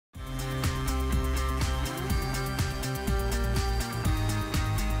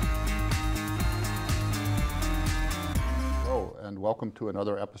welcome to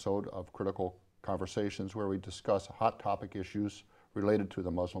another episode of Critical Conversations, where we discuss hot topic issues related to the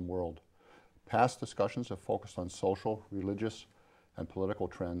Muslim world. Past discussions have focused on social, religious, and political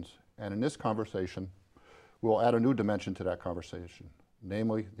trends, and in this conversation, we'll add a new dimension to that conversation,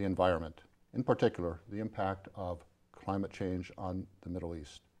 namely the environment, in particular, the impact of climate change on the Middle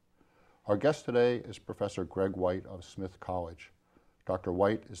East. Our guest today is Professor Greg White of Smith College. Dr.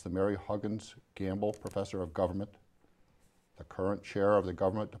 White is the Mary Huggins Gamble Professor of Government, the current chair of the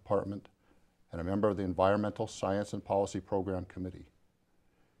Government Department, and a member of the Environmental Science and Policy Program Committee.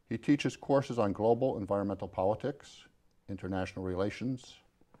 He teaches courses on global environmental politics, international relations,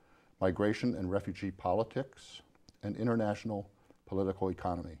 migration and refugee politics, and international political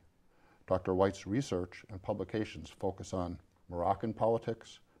economy. Dr. White's research and publications focus on Moroccan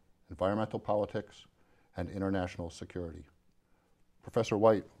politics, environmental politics, and international security. Professor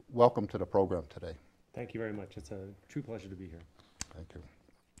White, welcome to the program today. Thank you very much. It's a true pleasure to be here. Thank you.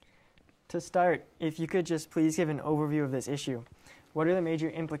 To start, if you could just please give an overview of this issue. What are the major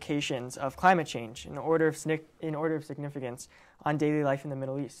implications of climate change in order of significance on daily life in the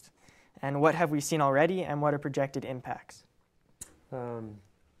Middle East? And what have we seen already, and what are projected impacts?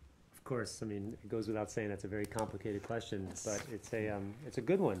 Of course, I mean, it goes without saying that's a very complicated question, but it's a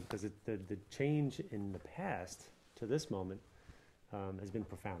good one because the change in the past to this moment has been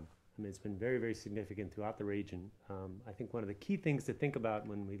profound. I mean, it's been very, very significant throughout the region. I think one of the key things to think about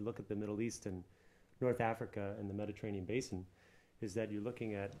when we look at the Middle East and North Africa and the Mediterranean basin is that you're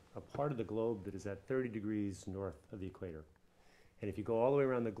looking at a part of the globe that is at 30 degrees north of the equator. And if you go all the way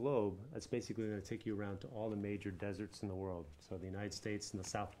around the globe, that's basically going to take you around to all the major deserts in the world. So the United States in the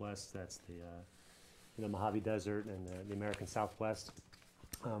southwest, that's the Mojave Desert and the American Southwest.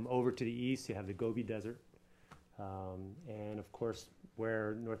 Over to the east, you have the Gobi Desert. And of course,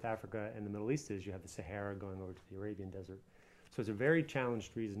 where North Africa and the Middle East is, you have the Sahara going over to the Arabian Desert. So it's a very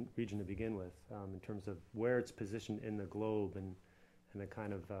challenged region to begin with in terms of where it's positioned in the globe and the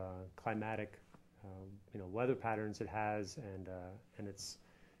kind of climatic weather patterns it has and its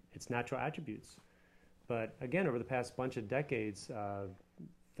natural attributes. But again, over the past bunch of decades,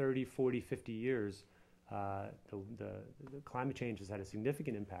 30, 40, 50 years, the climate change has had a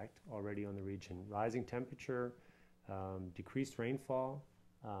significant impact already on the region. Rising temperature, decreased rainfall,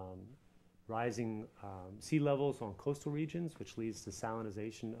 rising sea levels on coastal regions, which leads to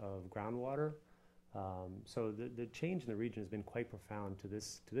salinization of groundwater. So the change in the region has been quite profound to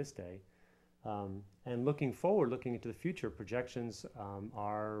this day. And looking forward, looking into the future, projections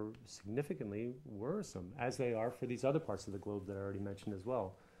are significantly worrisome, as they are for these other parts of the globe that I already mentioned as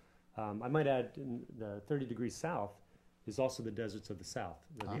well. I might add, in the 30 degrees south is also the deserts of the south,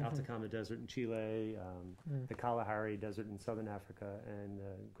 the Atacama Desert in Chile, the Kalahari Desert in southern Africa, and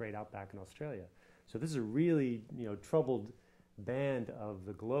the Great Outback in Australia. So this is a really troubled band of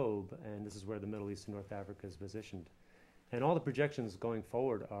the globe, and this is where the Middle East and North Africa is positioned. And all the projections going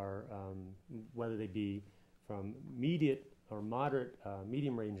forward are, whether they be from immediate or moderate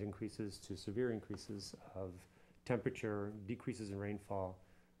medium range increases to severe increases of temperature, decreases in rainfall,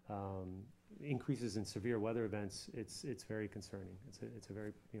 increases in severe weather events, it's very concerning. It's a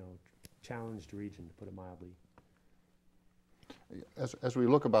very challenged region, to put it mildly. As we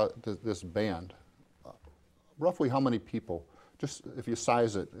look about this band, roughly how many people, just if you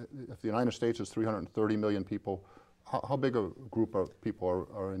size it, if the United States is 330 million people, how big a group of people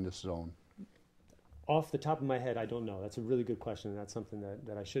are in this zone? Off the top of my head, I don't know. That's a really good question, and that's something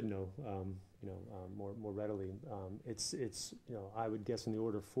that I should know, more readily. It's I would guess in the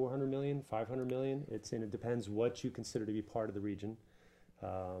order of 400 million, 500 million. It depends what you consider to be part of the region.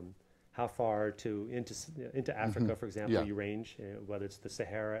 How far into Africa, for example, you range, whether it's the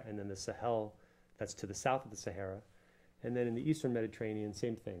Sahara and then the Sahel, that's to the south of the Sahara, and then in the Eastern Mediterranean,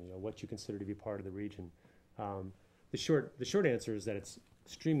 same thing. What you consider to be part of the region. The short answer is that it's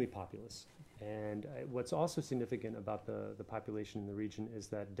extremely populous. And what's also significant about the population in the region is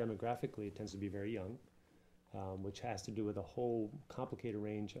that demographically it tends to be very young, which has to do with a whole complicated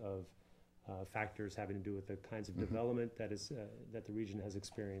range of factors having to do with the kinds of development that the region has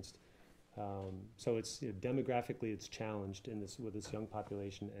experienced. So it's demographically it's challenged with this young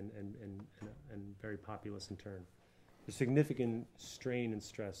population and very populous in turn. There's significant strain and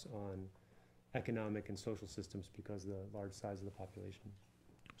stress on economic and social systems because of the large size of the population.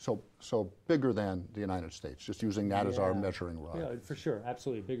 So bigger than the United States, just using that as our measuring rod. Yeah, for sure,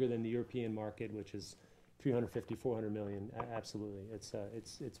 absolutely. Bigger than the European market, which is 350, 400 million. Absolutely, it's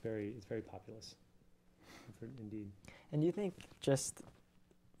very populous, indeed. And do you think, just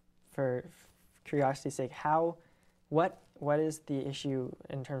for curiosity's sake, what is the issue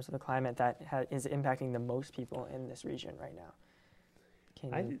in terms of the climate that is impacting the most people in this region right now?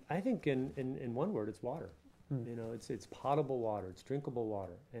 I think in one word, it's water. You know, it's potable water, it's drinkable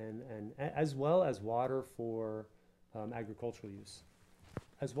water, and as well as water for agricultural use,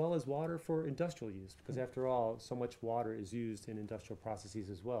 as well as water for industrial use, because after all, so much water is used in industrial processes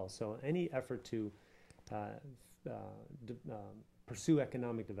as well. So any effort to pursue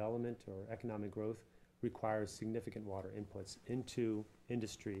economic development or economic growth requires significant water inputs into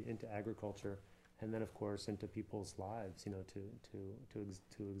industry, into agriculture, and then of course into people's lives, you know,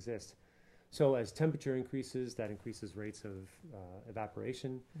 to exist. So as temperature increases, that increases rates of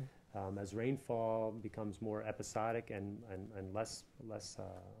evaporation. As rainfall becomes more episodic and less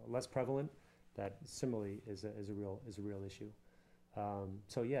prevalent, that similarly is a real issue.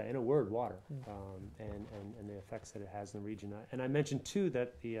 So yeah, in a word, water, and the effects that it has in the region. And I mentioned too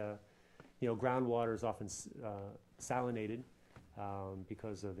that the groundwater is often salinated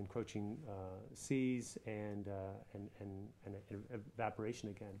because of encroaching seas and evaporation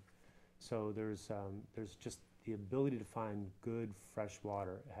again. So there's just the ability to find good fresh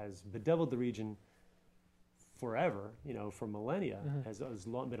water has bedeviled the region forever, you know, for millennia. Has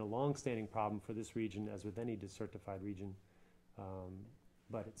been a long-standing problem for this region, as with any desertified region.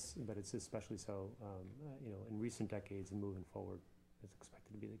 But it's especially so, you know, in recent decades and moving forward, it's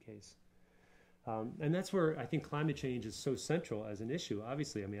expected to be the case. And that's where I think climate change is so central as an issue.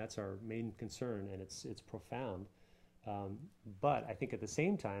 Obviously, I mean, that's our main concern, and it's profound. But I think at the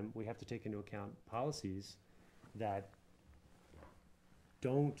same time, we have to take into account policies that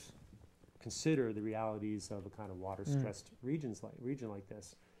don't consider the realities of a kind of water-stressed region like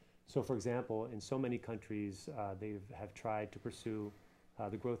this. So, for example, in so many countries, they have tried to pursue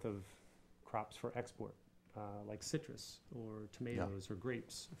the growth of crops for export, like citrus or tomatoes or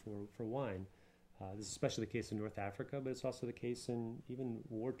grapes for wine. This is especially the case in North Africa, but it's also the case in even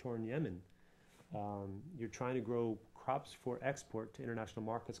war-torn Yemen. You're trying to grow crops for export to international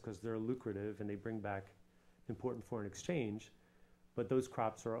markets because they're lucrative and they bring back important foreign exchange, but those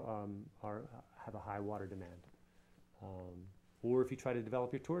crops have a high water demand. Or if you try to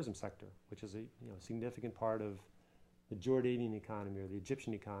develop your tourism sector, which is a significant part of the Jordanian economy or the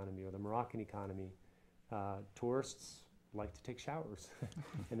Egyptian economy or the Moroccan economy, tourists like to take showers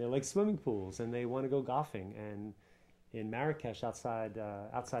and they like swimming pools and they want to go golfing. And in Marrakesh, outside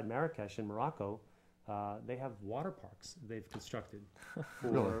Marrakesh in Morocco, they have water parks they've constructed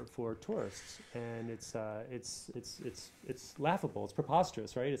for tourists, and it's laughable. It's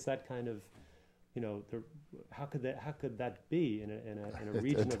preposterous, right? It's that kind of, you know, how could that be in a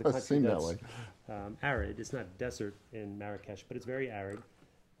region of the country that's arid? It's not desert in Marrakesh, but it's very arid,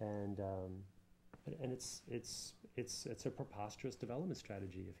 and it's a preposterous development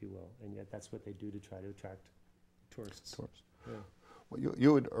strategy, if you will, and yet that's what they do to try to attract tourists. Yeah. Well,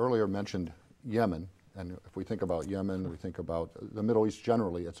 you had earlier mentioned Yemen, and if we think about Yemen, we think about the Middle East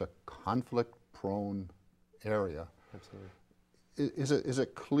generally. It's a conflict-prone area. Absolutely. Is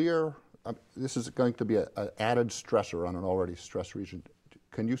it clear? This is going to be an added stressor on an already stressed region.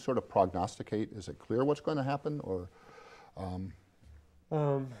 Can you sort of prognosticate? Is it clear what's going to happen, or?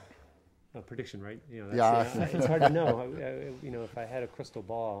 A prediction, right? You know, it's hard to know. You know, if I had a crystal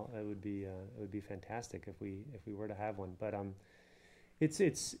ball, it would be fantastic if we were to have one. But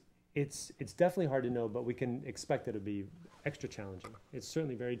it's definitely hard to know. But we can expect it to be extra challenging. It's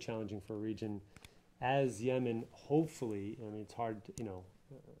certainly very challenging for a region as Yemen. Hopefully, I mean, it's hard to, you know,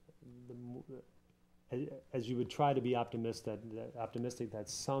 as you would try to be optimistic that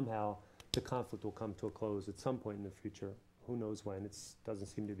somehow the conflict will come to a close at some point in the future. Who knows when? It doesn't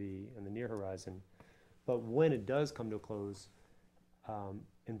seem to be in the near horizon. But when it does come to a close,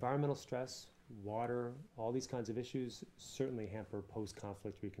 environmental stress, water, all these kinds of issues certainly hamper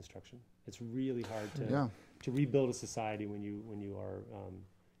post-conflict reconstruction. It's really hard to rebuild a society when you are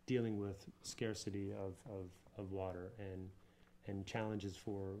dealing with scarcity of water and challenges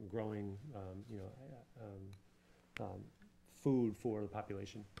for growing food for the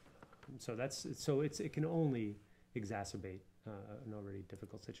population. So it can only exacerbate an already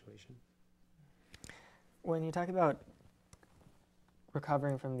difficult situation. When you talk about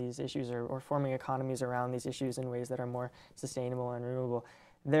recovering from these issues or forming economies around these issues in ways that are more sustainable and renewable,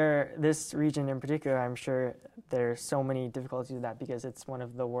 this region in particular, I'm sure there's so many difficulties with that because it's one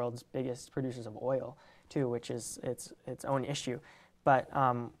of the world's biggest producers of oil too, which is its own issue. But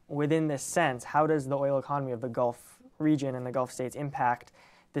within this sense, how does the oil economy of the Gulf region and the Gulf states impact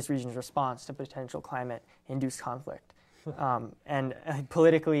this region's response to potential climate-induced conflict, and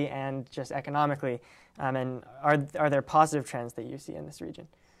politically and just economically? And are there positive trends that you see in this region?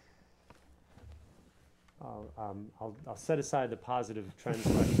 I'll set aside the positive trends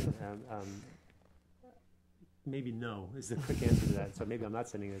question. maybe no is the quick answer to that. So maybe I'm not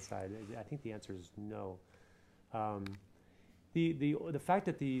sending it aside. I think the answer is no. The fact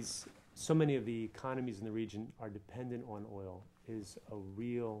that so many of the economies in the region are dependent on oil has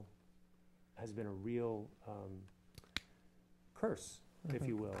been a real curse, if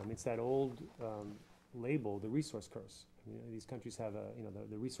you will. I mean, it's that old label, the resource curse. These countries have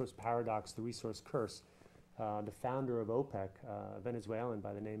the resource paradox, the resource curse. The founder of OPEC, a Venezuelan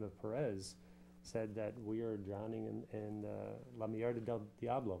by the name of Perez, said that we are drowning in la mierda del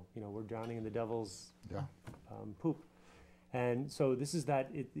diablo. We're drowning in the devil's poop. And so this is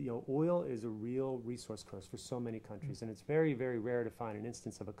oil is a real resource curse for so many countries, and it's very, very rare to find an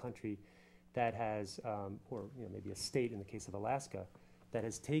instance of a country that has, or maybe a state in the case of Alaska, that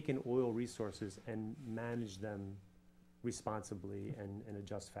has taken oil resources and managed them responsibly and in a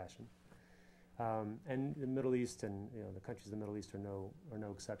just fashion. And the Middle East and the countries of the Middle East are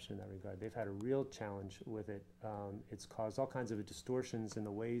no exception in that regard. They've had a real challenge with it. It's caused all kinds of distortions in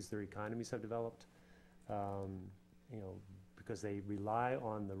the ways their economies have developed. Because they rely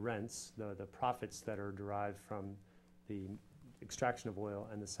on the rents, the profits that are derived from the extraction of oil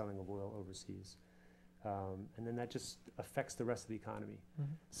and the selling of oil overseas. And then that just affects the rest of the economy.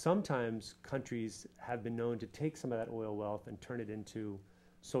 Mm-hmm. Sometimes countries have been known to take some of that oil wealth and turn it into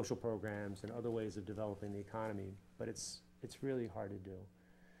social programs and other ways of developing the economy, but it's really hard to do.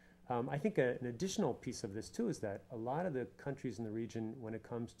 I think an additional piece of this too is that a lot of the countries in the region, when it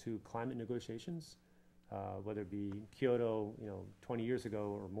comes to climate negotiations, whether it be Kyoto, 20 years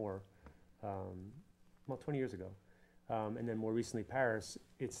ago or more, 20 years ago, and then more recently Paris,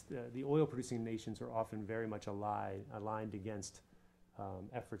 it's the oil-producing nations are often very much aligned against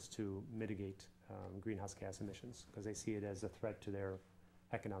efforts to mitigate greenhouse gas emissions because they see it as a threat to their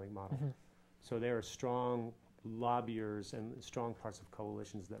economic model. Mm-hmm. So there are strong lobbyers and strong parts of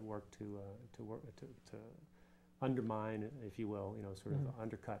coalitions that work to undermine, if you will, sort of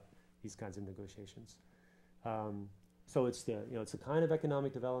undercut these kinds of negotiations. So it's it's the kind of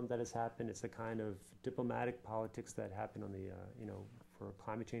economic development that has happened. It's the kind of diplomatic politics that happen on the for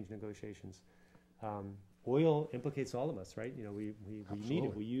climate change negotiations. Oil implicates all of us, right? We need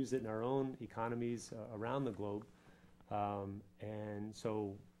it. We use it in our own economies around the globe, and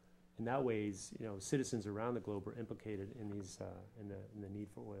so in that ways, citizens around the globe are implicated in these in the need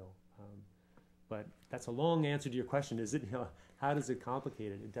for oil. But that's a long answer to your question. Is it how does it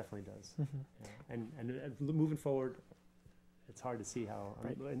complicate it? It definitely does. Mm-hmm. And moving forward, it's hard to see how,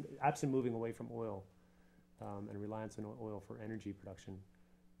 absent moving away from oil and reliance on oil for energy production,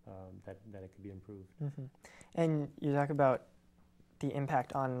 that it could be improved. Mm-hmm. And you talk about the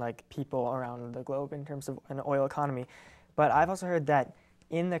impact on people around the globe in terms of an oil economy, but I've also heard that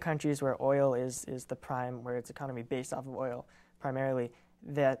in the countries where oil is the prime, where its economy based off of oil primarily,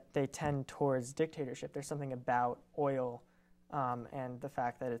 that they tend towards dictatorship. There's something about oil and the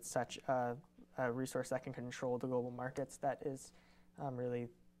fact that it's such a resource that can control the global markets that is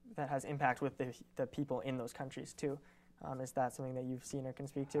that has impact with the people in those countries too. Is that something that you've seen or can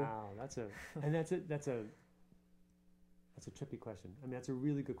speak to? Wow, that's a tricky question. I mean, that's a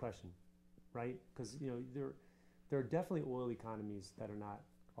really good question, right? Because there are definitely oil economies that are not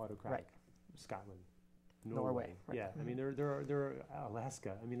autocratic. Right. Scotland, Norway. Right. Yeah, mm-hmm. I mean there are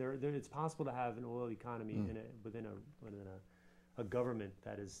Alaska. I mean it's possible to have an oil economy within a government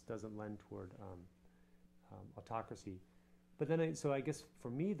that doesn't lend toward autocracy. But then so I guess for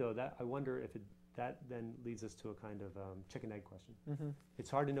me though, that I wonder if that then leads us to a kind of chicken egg question. Mm-hmm. It's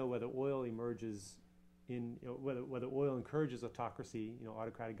hard to know whether oil emerges whether oil encourages autocracy,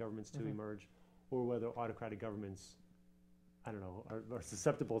 autocratic governments to emerge, or whether autocratic governments, I don't know, are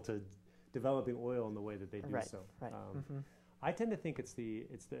susceptible to developing oil in the way that they do so. Right. I tend to think if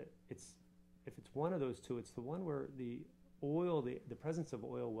it's one of those two, it's the one where the presence of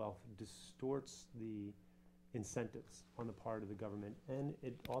oil wealth distorts the incentives on the part of the government, and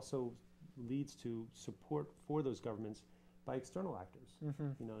it also leads to support for those governments by external actors.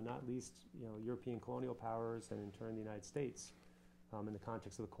 Not least European colonial powers, and in turn the United States, in the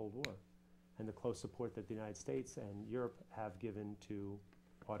context of the Cold War, and the close support that the United States and Europe have given to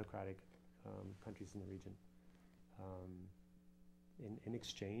autocratic countries in the region in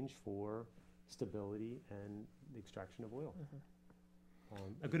exchange for stability and the extraction of oil.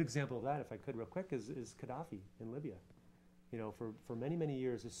 A good example of that, if I could real quick, is Gaddafi in Libya. For many, many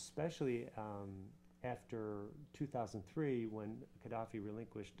years, especially after 2003, when Gaddafi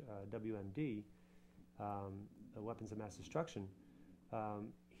relinquished WMD, the weapons of mass destruction,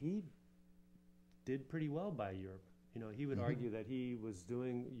 he did pretty well by Europe. He would argue that he was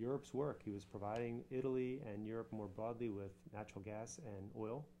doing Europe's work. He was providing Italy and Europe more broadly with natural gas and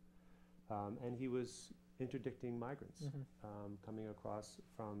oil, and he was interdicting migrants coming across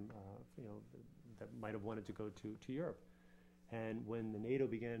from, that might have wanted to go to Europe. And when the NATO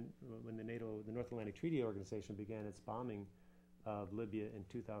began, the North Atlantic Treaty Organization began its bombing of Libya in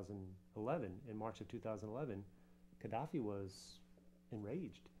 2011, in March of 2011, Gaddafi was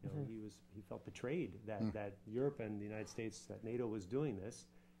enraged. He felt betrayed that Europe and the United States, that NATO was doing this.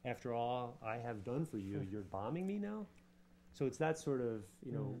 After all I have done for you, you're bombing me now? So it's that sort of,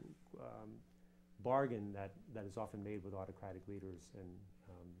 bargain that is often made with autocratic leaders, and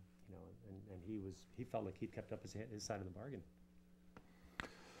he felt like he'd kept up his side of the bargain.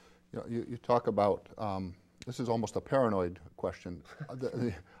 You talk about, this is almost a paranoid question,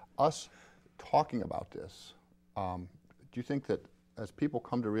 us talking about this, do you think that as people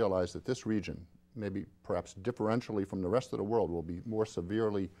come to realize that this region, maybe perhaps differentially from the rest of the world, will be more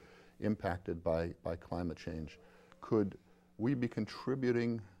severely impacted by climate change, could we be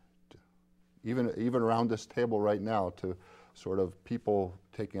contributing, even around this table right now, to sort of people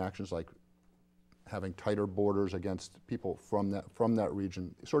taking actions like having tighter borders against people from that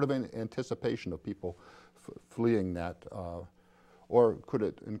region, sort of in anticipation of people fleeing that, or could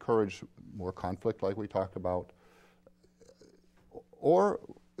it encourage more conflict, like we talked about, or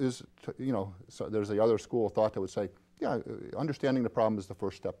so there's the other school of thought that would say, yeah, understanding the problem is the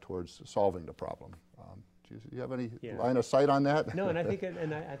first step towards solving the problem. Do you have any line of sight on that? No, and I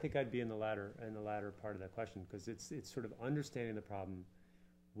think I'd be in the latter part of that question, because it's sort of understanding the problem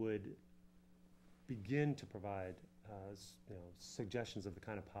would begin to provide suggestions of the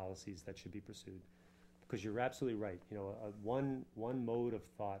kind of policies that should be pursued. Because you're absolutely right. One mode of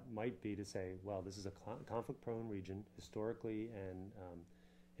thought might be to say, well, this is a conflict-prone region historically, and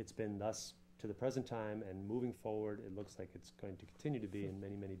it's been thus to the present time, and moving forward, it looks like it's going to continue to be in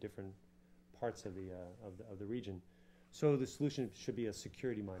many, many different parts of the region. So the solution should be a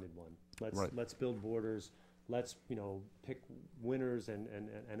security-minded one. Let's build borders. Let's pick winners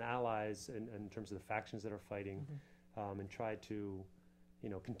and allies in terms of the factions that are fighting, and try to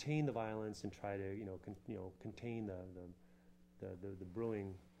contain the violence, and try to contain the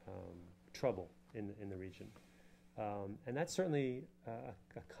brewing trouble in the region. And that's certainly a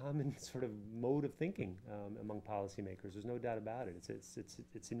common sort of mode of thinking among policymakers. There's no doubt about it.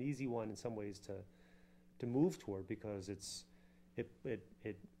 It's an easy one in some ways to move toward, because it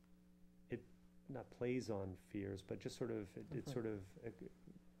not plays on fears, but just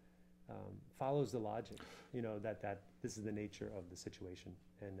follows the logic. That this is the nature of the situation,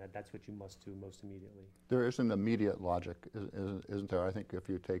 and that's what you must do most immediately. There is an immediate logic, isn't there? I think if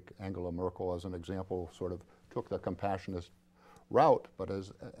you take Angela Merkel as an example, sort of took the compassionist route, but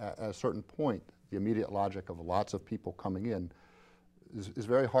at a certain point, the immediate logic of lots of people coming in is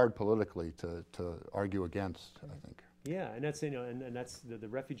very hard politically to argue against, I think. Yeah, and that's and that's the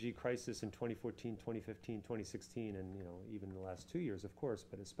refugee crisis in 2014, 2015, 2016, and even in the last 2 years, of course,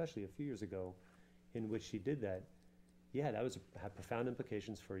 but especially a few years ago, in which she did that. Yeah, that had profound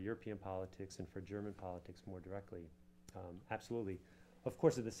implications for European politics and for German politics more directly. Absolutely. Of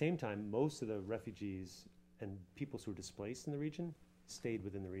course, at the same time, most of the refugees and peoples who were displaced in the region stayed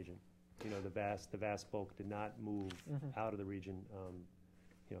within the region. The vast bulk did not move out of the region.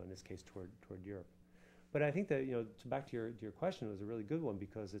 In this case, toward Europe. But I think that back to your question, was a really good one,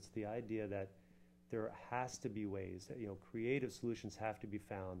 because it's the idea that there has to be ways that creative solutions have to be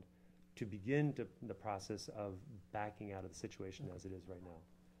found to begin the process of backing out of the situation as it is right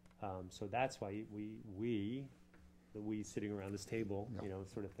now. So that's why we sitting around this table,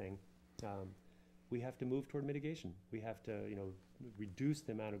 sort of thing, we have to move toward mitigation. We have to reduce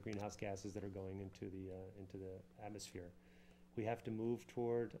the amount of greenhouse gases that are going into the atmosphere. We have to move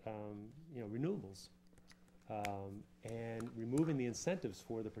toward renewables. And removing the incentives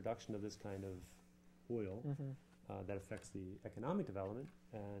for the production of this kind of oil that affects the economic development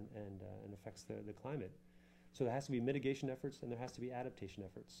and affects the climate. So there has to be mitigation efforts, and there has to be adaptation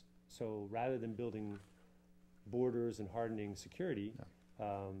efforts. So rather than building borders and hardening security,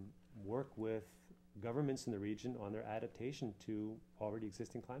 work with governments in the region on their adaptation to already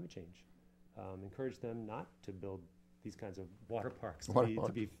existing climate change. Encourage them not to build these kinds of water parks,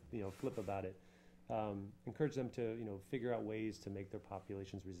 to be flip about it. Encourage them to figure out ways to make their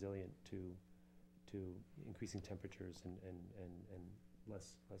populations resilient to increasing temperatures and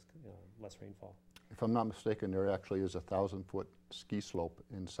less rainfall. If I'm not mistaken, there actually is a 1,000-foot ski slope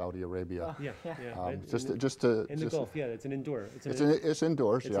in Saudi Arabia. Yeah. In the Gulf. Yeah, it's an indoor. It's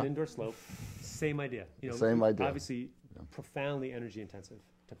indoors. It's an indoor slope. Same idea. Same idea. Obviously, profoundly energy intensive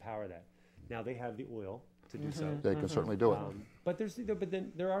to power that. Now they have the oil to do so. They can certainly do it. But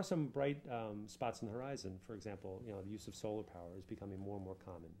then there are some bright spots on the horizon. For example, the use of solar power is becoming more and more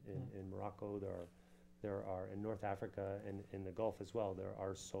common. In Morocco, there are There are, in North Africa and in the Gulf as well, there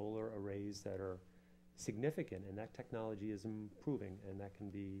are solar arrays that are significant, and that technology is improving, and that can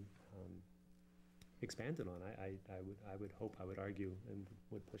be expanded on. I would hope, I would argue, and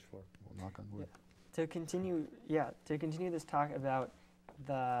would push for. Well, knock on wood. To continue this talk about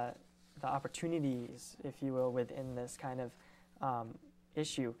the opportunities, if you will, within this kind of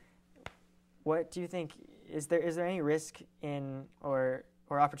issue, what do you think, is there any risk in or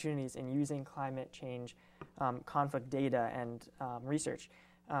opportunities in using climate change conflict data and research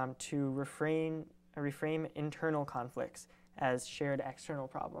to reframe internal conflicts as shared external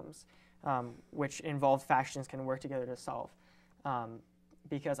problems, which involved factions can work together to solve?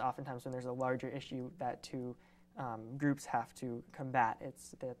 Because oftentimes when there's a larger issue that two groups have to combat,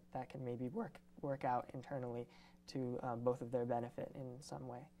 it's that can maybe work out internally to both of their benefit in some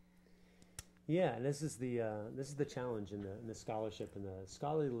way. Yeah, and this is the challenge in the scholarship and the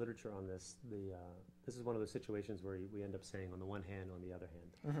scholarly literature on this. This is one of those situations where we end up saying on the one hand, on the other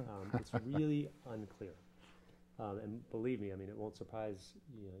hand. It's really unclear. And believe me, I mean, it won't surprise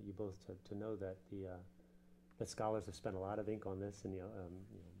you both to know that the scholars have spent a lot of ink on this and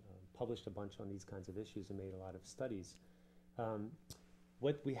published a bunch on these kinds of issues and made a lot of studies.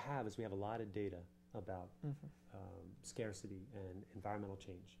 What we have is we have a lot of data about scarcity and environmental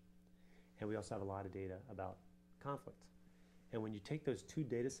change. And we also have a lot of data about conflict. And when you take those two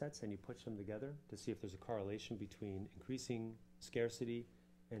data sets and you put them together to see if there's a correlation between increasing scarcity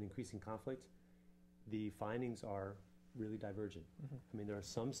and increasing conflict, the findings are really divergent. I mean, there are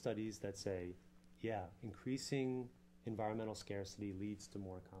some studies that say, yeah, increasing environmental scarcity leads to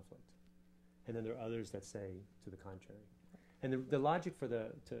more conflict. And then there are others that say to the contrary. And the logic for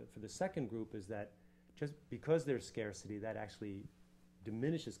the second group is that just because there's scarcity, that actually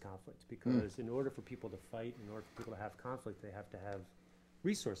diminishes conflict, because in order for people to fight, in order for people to have conflict, they have to have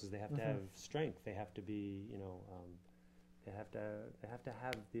resources, they have to have strength, they have to be, they have to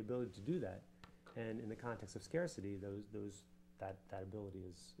have the ability to do that. And in the context of scarcity, that ability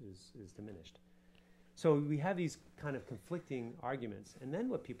is diminished. So we have these kind of conflicting arguments, and then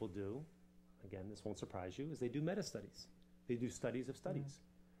what people do, again, this won't surprise you, is they do meta studies. They do studies of studies.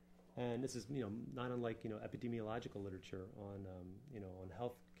 And this is, not unlike, epidemiological literature on, on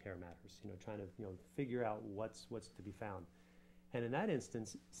healthcare matters, trying to, figure out what's to be found. And in that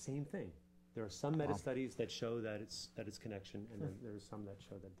instance, same thing. There are some meta studies that show that it's connection, and then there's some that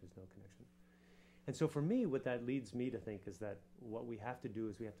show that there's no connection. And so for me, what that leads me to think is that what we have to do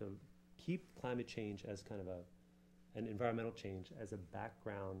is we have to keep climate change as kind of an environmental change as a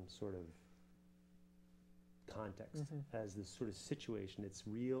background sort of context, as this sort of situation. It's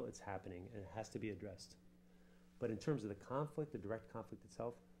real, it's happening, and it has to be addressed. But in terms of the conflict, the direct conflict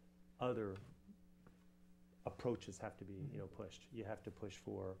itself, other approaches have to be pushed. You have to push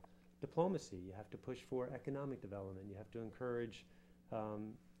for diplomacy, you have to push for economic development, you have to encourage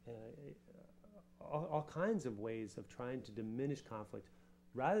all kinds of ways of trying to diminish conflict,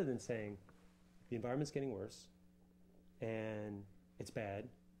 rather than saying the environment's getting worse and it's bad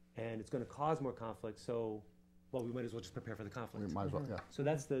and it's going to cause more conflict, so well, we might as well just prepare for the conflict. We might as well, yeah. So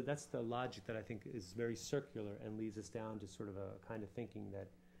that's the logic that I think is very circular and leads us down to sort of a kind of thinking that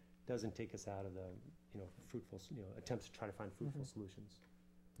doesn't take us out of the fruitful attempts to try to find fruitful solutions.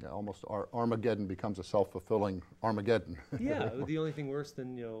 Yeah, almost Armageddon becomes a self-fulfilling Armageddon. Yeah, the only thing worse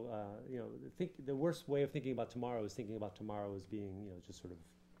than the worst way of thinking about tomorrow is thinking about tomorrow as being just sort of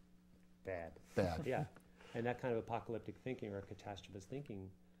bad. Bad. Yeah, and that kind of apocalyptic thinking or catastrophist thinking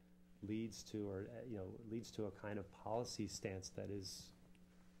leads to a kind of policy stance that is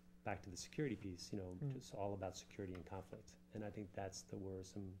back to the security piece. Just all about security and conflict, and I think that's the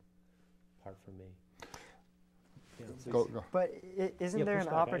worrisome part for me. Yeah, so Go. But isn't there an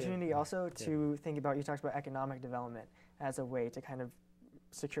pushback, opportunity also to think about, you talked about economic development as a way to kind of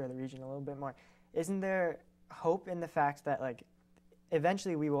secure the region a little bit more. Isn't there hope in the fact that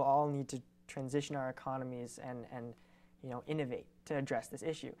eventually we will all need to transition our economies and innovate to address this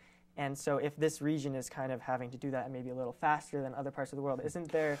issue? And so if this region is kind of having to do that maybe a little faster than other parts of the world,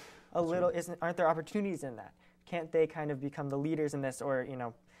 aren't there opportunities in that? Can't they kind of become the leaders in this, or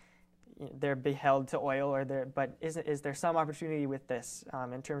they're beheld to oil, but is there some opportunity with this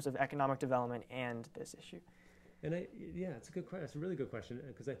in terms of economic development and this issue? And it's a good question. It's a really good question,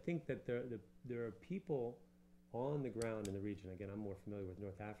 because I think that there are people on the ground in the region. Again, I'm more familiar with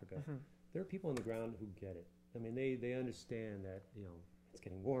North Africa. There are people on the ground who get it. I mean, they understand that it's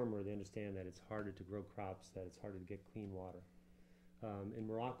getting warmer. They understand that it's harder to grow crops, that it's harder to get clean water. In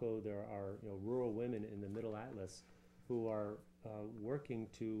Morocco, there are rural women in the Middle Atlas who are working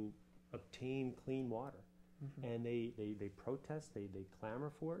to obtain clean water, and they protest, they clamor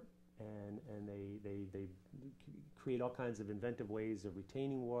for it, and they create all kinds of inventive ways of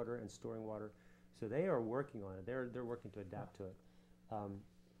retaining water and storing water. So they are working on it. They're working to adapt to it.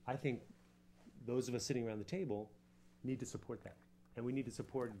 I think those of us sitting around the table need to support that, and we need to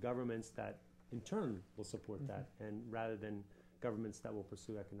support governments that in turn will support that, and rather than governments that will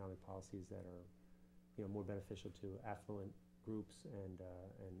pursue economic policies that are, more beneficial to affluent groups and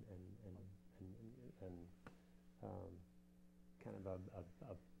kind of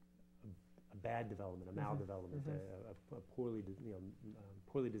a bad development, a maldevelopment, a poorly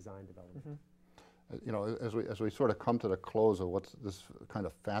designed development. As we sort of come to the close of what's this kind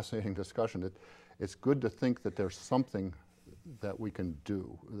of fascinating discussion, it's good to think that there's something that we can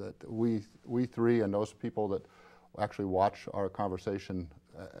do, that we three and those people that actually watch our conversation,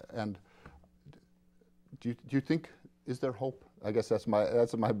 and do you think, is there hope? I guess that's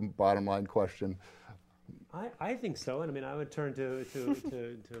my bottom line question. I think so, and I mean I would turn to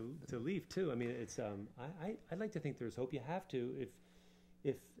Leif too. I mean it's I'd like to think there's hope. You have to,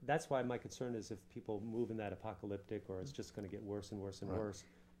 if that's why my concern is if people move in that apocalyptic or it's just going to get worse and worse and worse,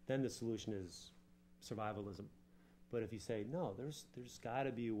 then the solution is survivalism. But if you say, no, there's got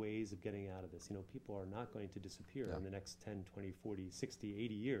to be ways of getting out of this. People are not going to disappear in the next 10, 20, 40, 60,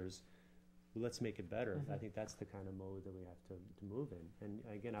 80 years. Let's make it better. I think that's the kind of mode that we have to move in. And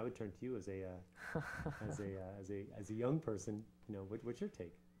again, I would turn to you as a young person. What's your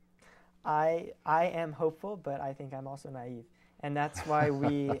take? I am hopeful, but I think I'm also naive, and that's why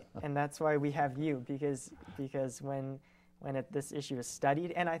we have you, because when this issue is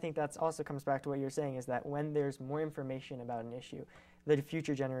studied, and I think that's also comes back to what you're saying, is that when there's more information about an issue, the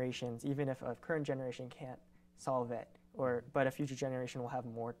future generations, even if a current generation can't solve it, but a future generation will have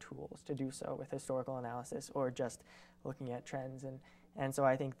more tools to do so with historical analysis or just looking at trends, and so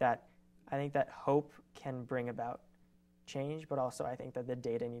I think that hope can bring about change, but also I think that the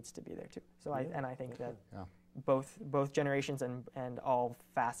data needs to be there too. So I think that both generations and all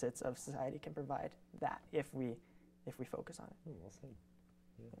facets of society can provide that if we focus on it. Well said.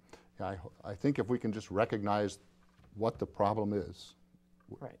 Yeah, I think if we can just recognize what the problem is,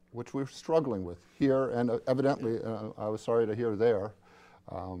 which we're struggling with here, and evidently, I was sorry to hear there.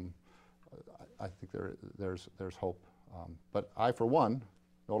 I think there's hope. But I, for one,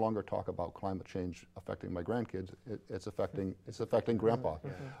 no longer talk about climate change affecting my grandkids. It's affecting Grandpa,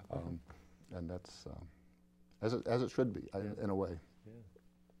 and that's as it should be in a way. Yeah.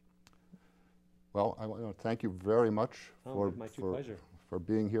 Well, I want to thank you very much for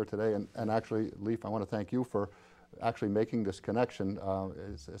being here today, and actually, Leif, I want to thank you for actually making this connection.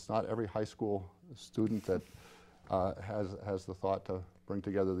 It's not every high school student that has the thought to bring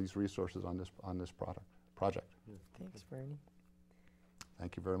together these resources on this project. Thanks, Bernie.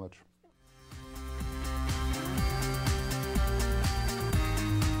 Thank you very much.